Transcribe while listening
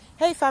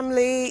Hey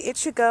family,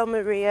 it's your girl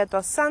Maria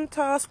Dos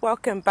Santos.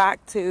 Welcome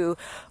back to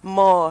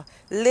More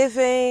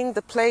Living,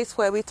 the place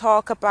where we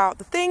talk about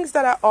the things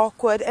that are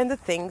awkward and the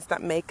things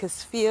that make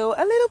us feel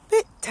a little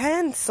bit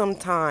tense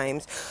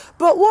sometimes.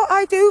 But what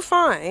I do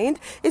find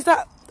is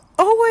that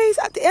always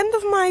at the end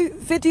of my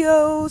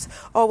videos,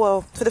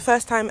 for the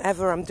first time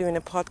ever I'm doing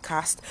a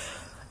podcast,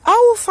 I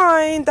will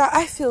find that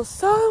I feel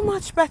so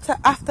much better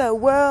after a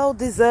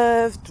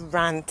well-deserved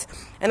rant.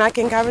 And I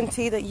can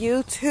guarantee that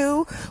you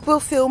too will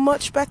feel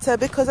much better,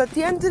 because at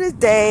the end of the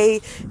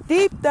day,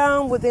 deep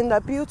down within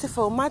that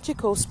beautiful,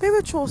 magical,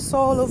 spiritual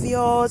soul of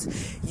yours,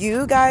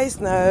 you guys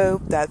know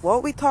that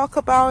what we talk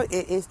about,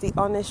 it is the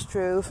honest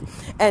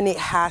truth and it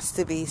has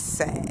to be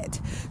said.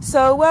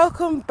 So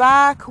welcome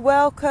back,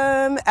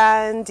 welcome.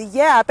 And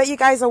yeah, I bet you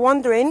guys are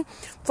wondering,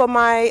 for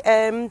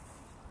my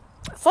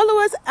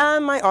followers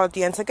and my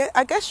audience,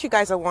 I guess you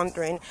guys are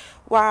wondering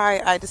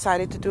why I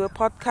decided to do a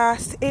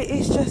podcast. It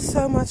is just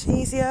so much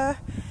easier.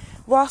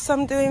 Whilst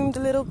I'm doing the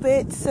little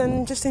bits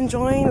and just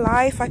enjoying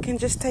life, I can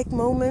just take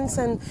moments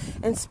and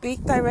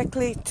speak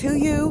directly to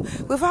you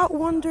without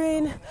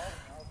wondering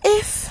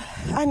if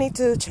I need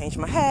to change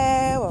my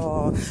hair,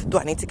 or do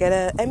I need to get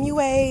a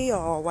MUA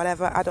or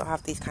whatever. I don't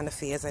have these kind of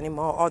fears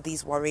anymore, or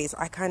these worries.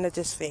 I kind of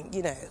just think,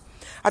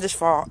 I just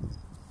thought,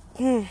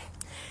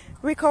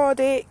 record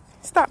it,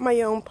 start my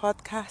own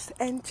podcast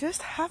and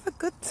just have a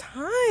good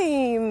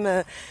time.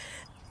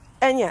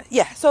 And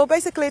yeah, so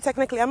basically,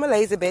 technically, I'm a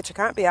lazy bitch. I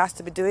can't be asked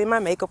to be doing my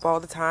makeup all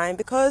the time,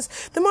 because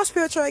the more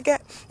spiritual I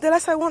get, the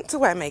less I want to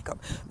wear makeup.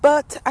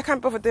 But I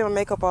can't bother doing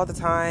makeup all the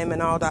time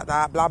and all that,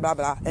 blah, blah,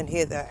 blah. And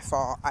here,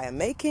 therefore, I am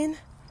making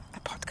a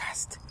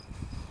podcast.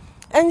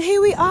 And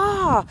here we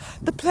are,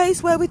 the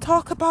place where we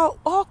talk about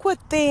awkward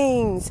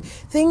things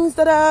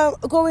that are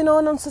going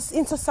on in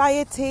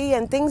society,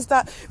 and things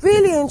that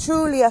really and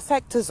truly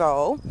affect us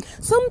all.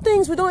 Some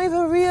things we don't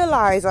even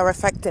realize are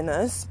affecting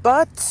us,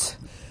 but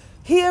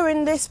here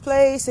in this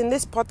place, in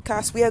this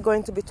podcast, we are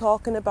going to be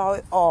talking about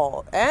it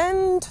all.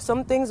 And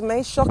some things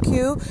may shock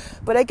you,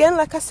 but again,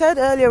 like I said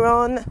earlier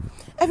on,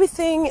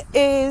 everything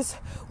is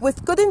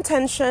with good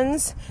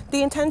intentions.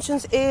 The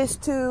intentions is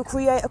to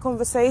create a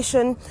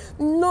conversation,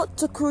 not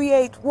to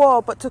create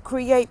war, but to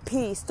create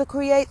peace, to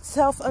create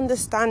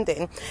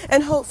self-understanding,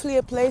 and hopefully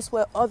a place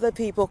where other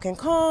people can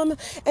come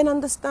and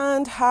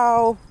understand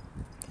how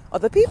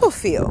other people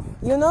feel,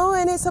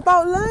 and it's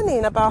about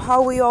learning about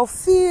how we all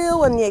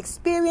feel and the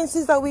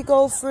experiences that we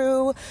go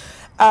through.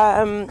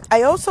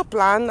 I also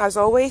plan, as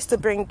always, to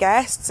bring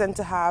guests and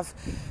to have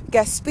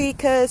guest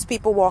speakers,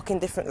 people walking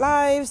different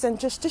lives, and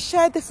just to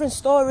share different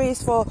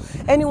stories for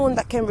anyone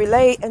that can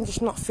relate and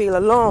just not feel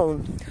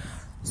alone.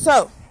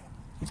 So,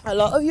 a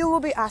lot of you will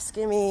be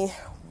asking me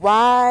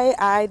why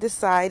I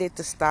decided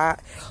to start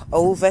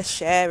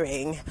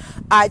oversharing.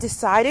 I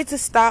decided to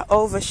start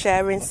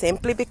oversharing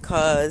simply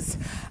because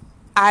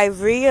I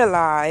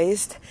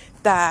realized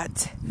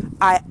that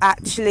I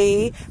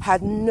actually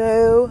had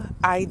no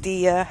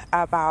idea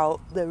about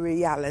the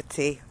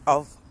reality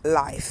of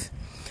life.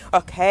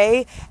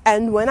 Okay?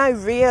 And when I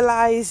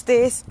realized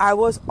this, I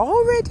was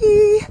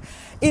already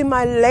in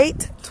my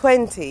late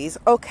 20s,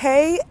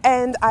 okay?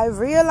 And I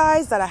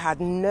realized that I had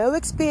no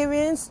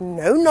experience,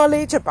 no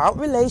knowledge about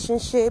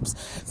relationships,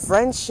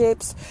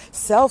 friendships,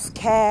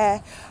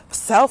 self-care,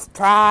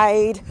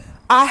 self-pride.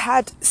 I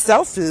had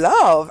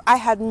self-love. I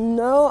had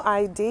no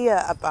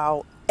idea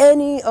about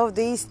any of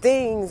these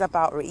things,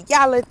 about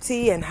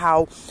reality and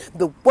how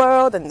the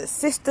world and the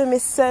system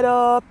is set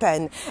up,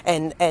 and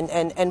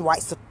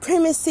white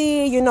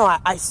supremacy.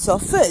 I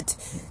suffered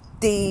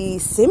the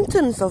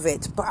symptoms of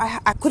it, but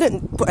I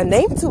couldn't put a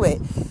name to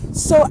it.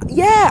 So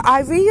yeah,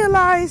 I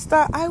realized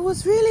that I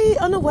was really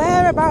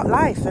unaware about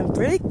life and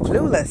pretty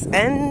clueless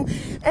and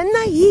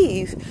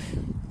naive.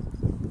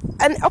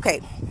 And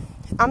okay,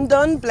 I'm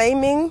done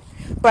blaming,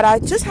 but I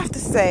just have to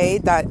say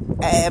that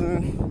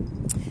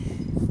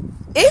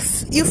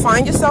if you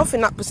find yourself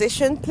in that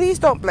position, please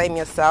don't blame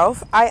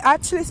yourself. I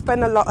actually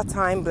spend a lot of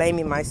time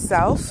blaming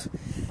myself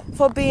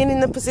for being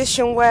in a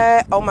position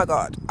where, oh my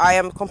God, I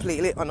am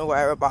completely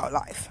unaware about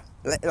life.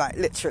 Like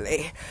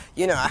literally,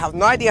 I have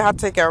no idea how to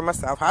take care of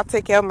myself, how to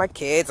take care of my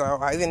kids, or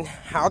even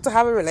how to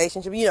have a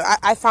relationship.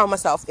 I found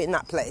myself in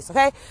that place,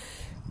 okay?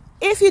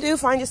 If you do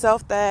find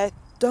yourself there,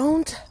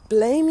 don't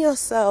blame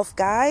yourself,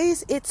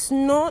 guys. It's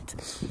not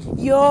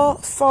your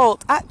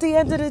fault. At the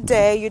end of the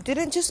day, you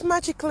didn't just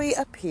magically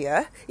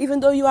appear,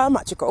 even though you are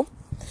magical.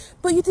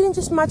 But you didn't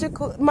just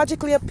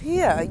magically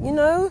appear,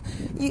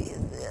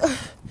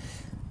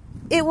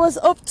 It was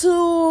up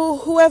to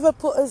whoever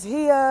put us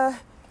here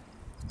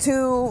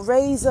to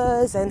raise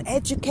us and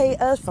educate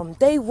us from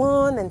day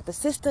one, and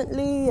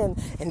persistently and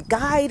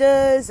guide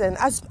us, and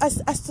as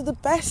to the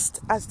best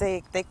as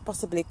they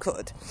possibly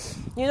could,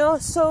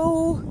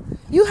 so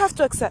you have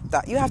to accept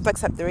that. You have to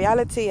accept the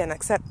reality and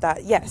accept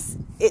that, yes,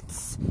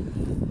 it's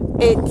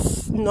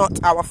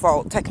not our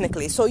fault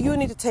technically. So you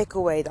need to take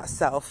away that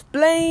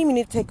self-blame, you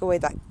need to take away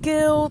that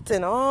guilt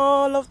and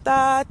all of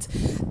that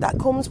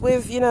comes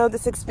with,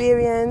 this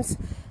experience.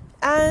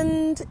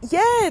 And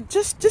yeah,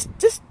 just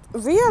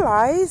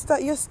realize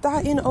that you're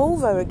starting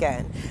over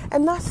again.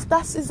 And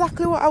that's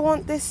exactly what I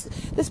want this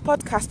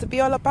podcast to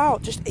be all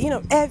about. Just,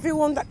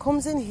 everyone that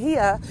comes in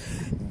here,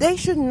 they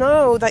should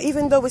know that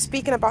even though we're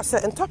speaking about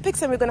certain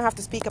topics and we're going to have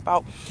to speak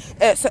about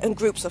certain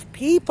groups of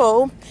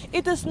people,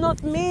 it does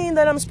not mean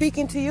that I'm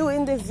speaking to you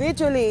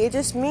individually. It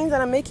just means that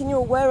I'm making you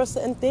aware of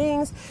certain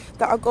things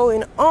that are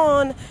going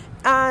on.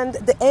 And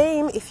the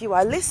aim, if you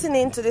are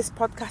listening to this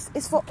podcast,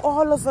 is for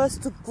all of us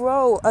to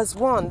grow as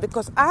one,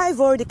 because I've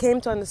already came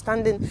to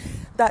understanding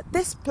that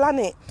this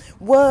planet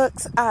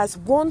works as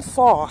one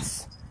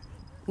force.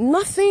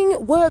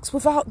 Nothing works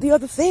without the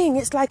other thing.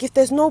 It's like if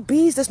there's no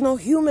bees, there's no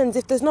humans.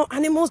 If there's no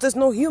animals, there's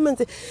no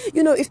humans.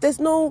 If there's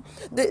no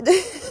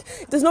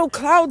there's no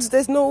clouds,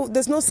 there's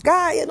no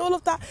sky and all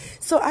of that.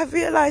 So I've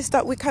realized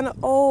that we kind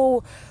of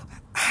all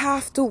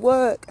have to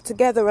work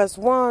together as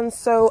one.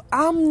 So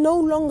I'm no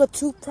longer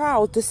too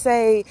proud to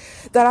say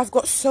that I've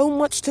got so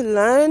much to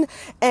learn,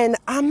 and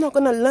I'm not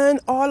going to learn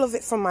all of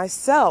it from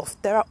myself.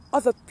 There are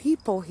other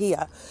people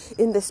here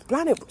in this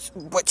planet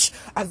which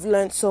I've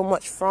learned so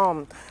much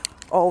from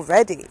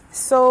already.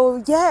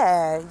 So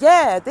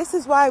yeah, this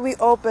is why we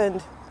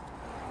opened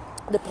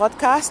the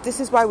podcast.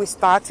 This is why we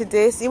started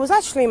this. It was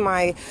actually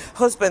my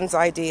husband's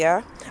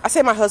idea. I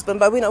say my husband,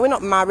 but we're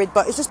not married,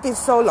 but it's just been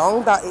so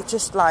long that it's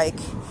just like,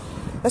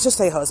 let's just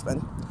say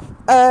husband.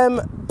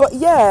 But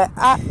yeah,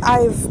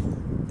 I've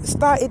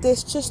started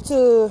this just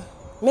to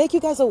make you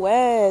guys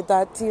aware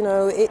that,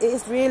 it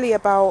is really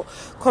about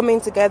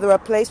coming together, a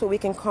place where we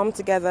can come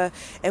together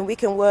and we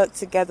can work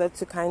together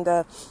to kind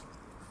of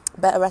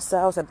better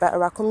ourselves and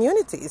better our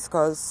communities,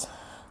 because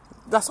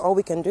that's all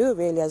we can do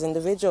really as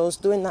individuals,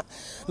 doing that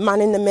man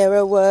in the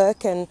mirror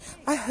work. And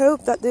I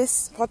hope that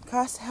this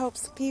podcast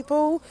helps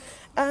people,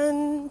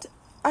 and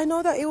I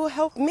know that it will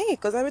help me,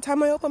 because every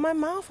time I open my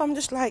mouth, I'm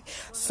just like,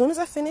 as soon as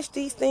I finish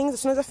these things,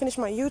 as soon as I finish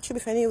my YouTube,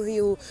 if any of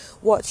you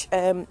watch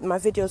my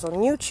videos on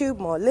YouTube,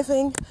 More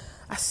Living,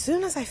 as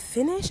soon as I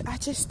finish, I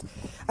just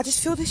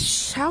feel this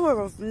shower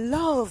of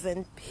love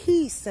and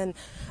peace and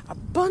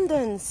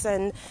abundance,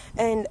 and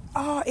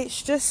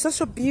it's just such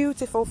a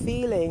beautiful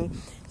feeling.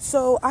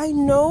 So I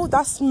know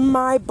that's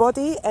my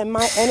body and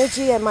my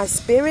energy and my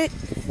spirit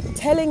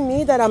telling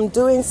me that I'm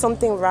doing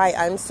something right.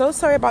 I'm so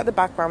sorry about the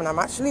background. I'm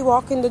actually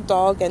walking the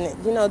dog, and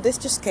this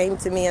just came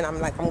to me, and I'm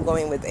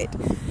going with it.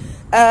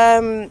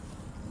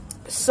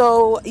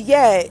 So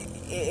yeah,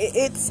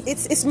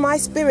 it's my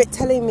spirit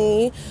telling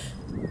me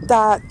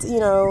that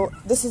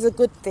this is a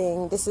good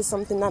thing. This is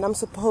something that I'm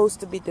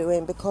supposed to be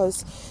doing,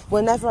 because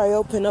whenever I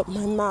open up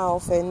my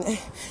mouth and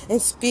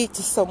speak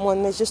to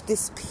someone, there's just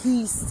this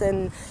peace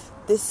and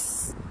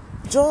this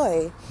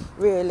joy,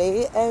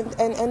 really,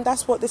 and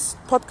that's what this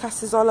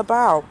podcast is all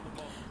about.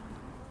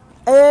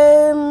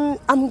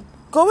 I'm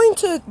going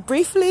to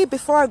briefly,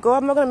 before I go,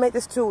 I'm not going to make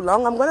this too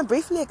long, I'm going to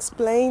briefly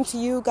explain to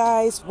you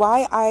guys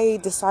why I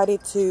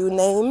decided to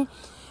name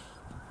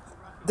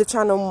the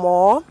channel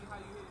More.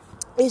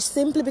 It's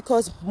simply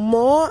because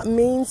more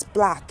means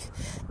black,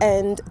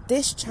 and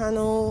this podcast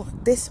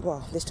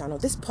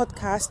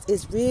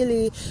is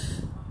really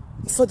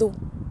for the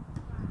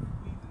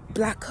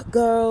black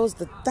girls,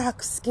 the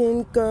dark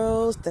skinned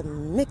girls, the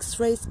mixed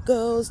race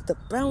girls, the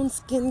brown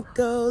skinned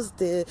girls,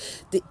 the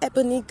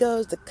ebony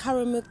girls, the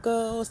caramel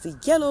girls, the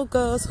yellow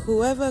girls,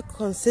 whoever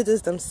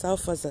considers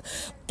themselves as a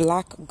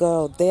black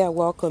girl, they are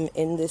welcome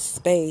in this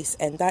space.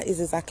 And that is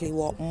exactly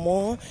what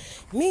more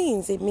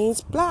means. It means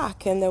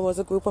black. And there was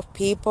a group of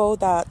people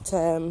that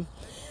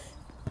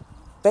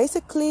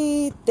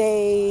basically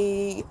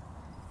they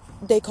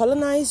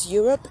colonized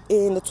Europe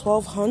in the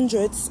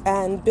 1200s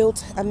and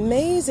built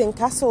amazing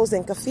castles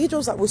and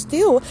cathedrals that we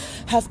still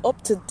have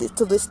up to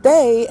this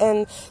day.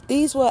 And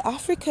these were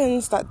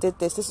Africans that did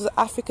this. This was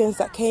Africans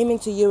that came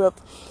into Europe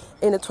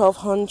in the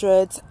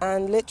 1200s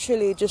and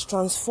literally just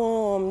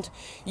transformed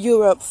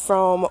Europe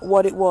from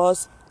what it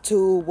was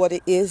to what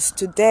it is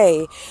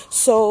today.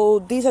 So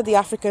these are the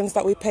Africans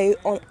that we pay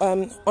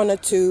honor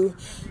to,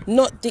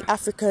 not the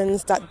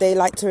Africans that they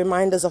like to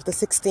remind us of the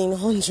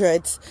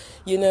 1600s,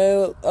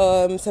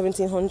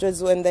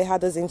 1700s when they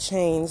had us in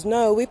chains.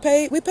 No, we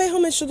pay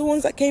homage to the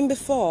ones that came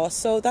before.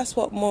 So that's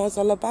what more is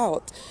all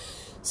about.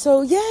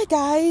 So yeah,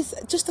 guys,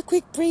 just a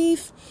quick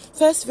brief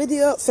fifth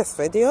video.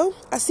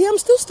 I see I'm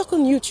still stuck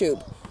on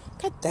YouTube.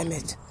 God damn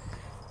it.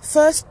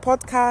 First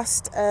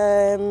podcast.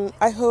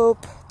 I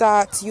hope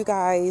that you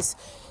guys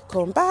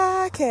come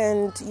back,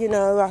 and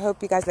I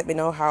hope you guys let me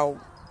know how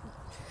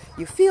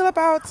you feel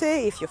about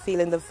it, if you're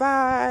feeling the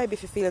vibe,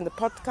 if you're feeling the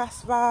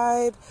podcast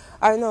vibe.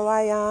 I know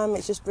I am.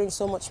 It just brings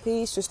so much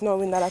peace, just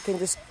knowing that I can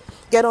just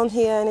get on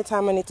here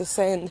anytime I need to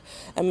send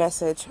a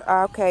message.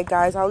 Okay,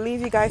 guys, I'll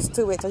leave you guys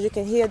to it. As you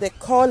can hear, they're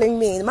calling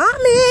me,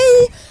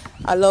 Mommy!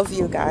 I love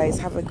you guys.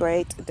 Have a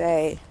great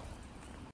day.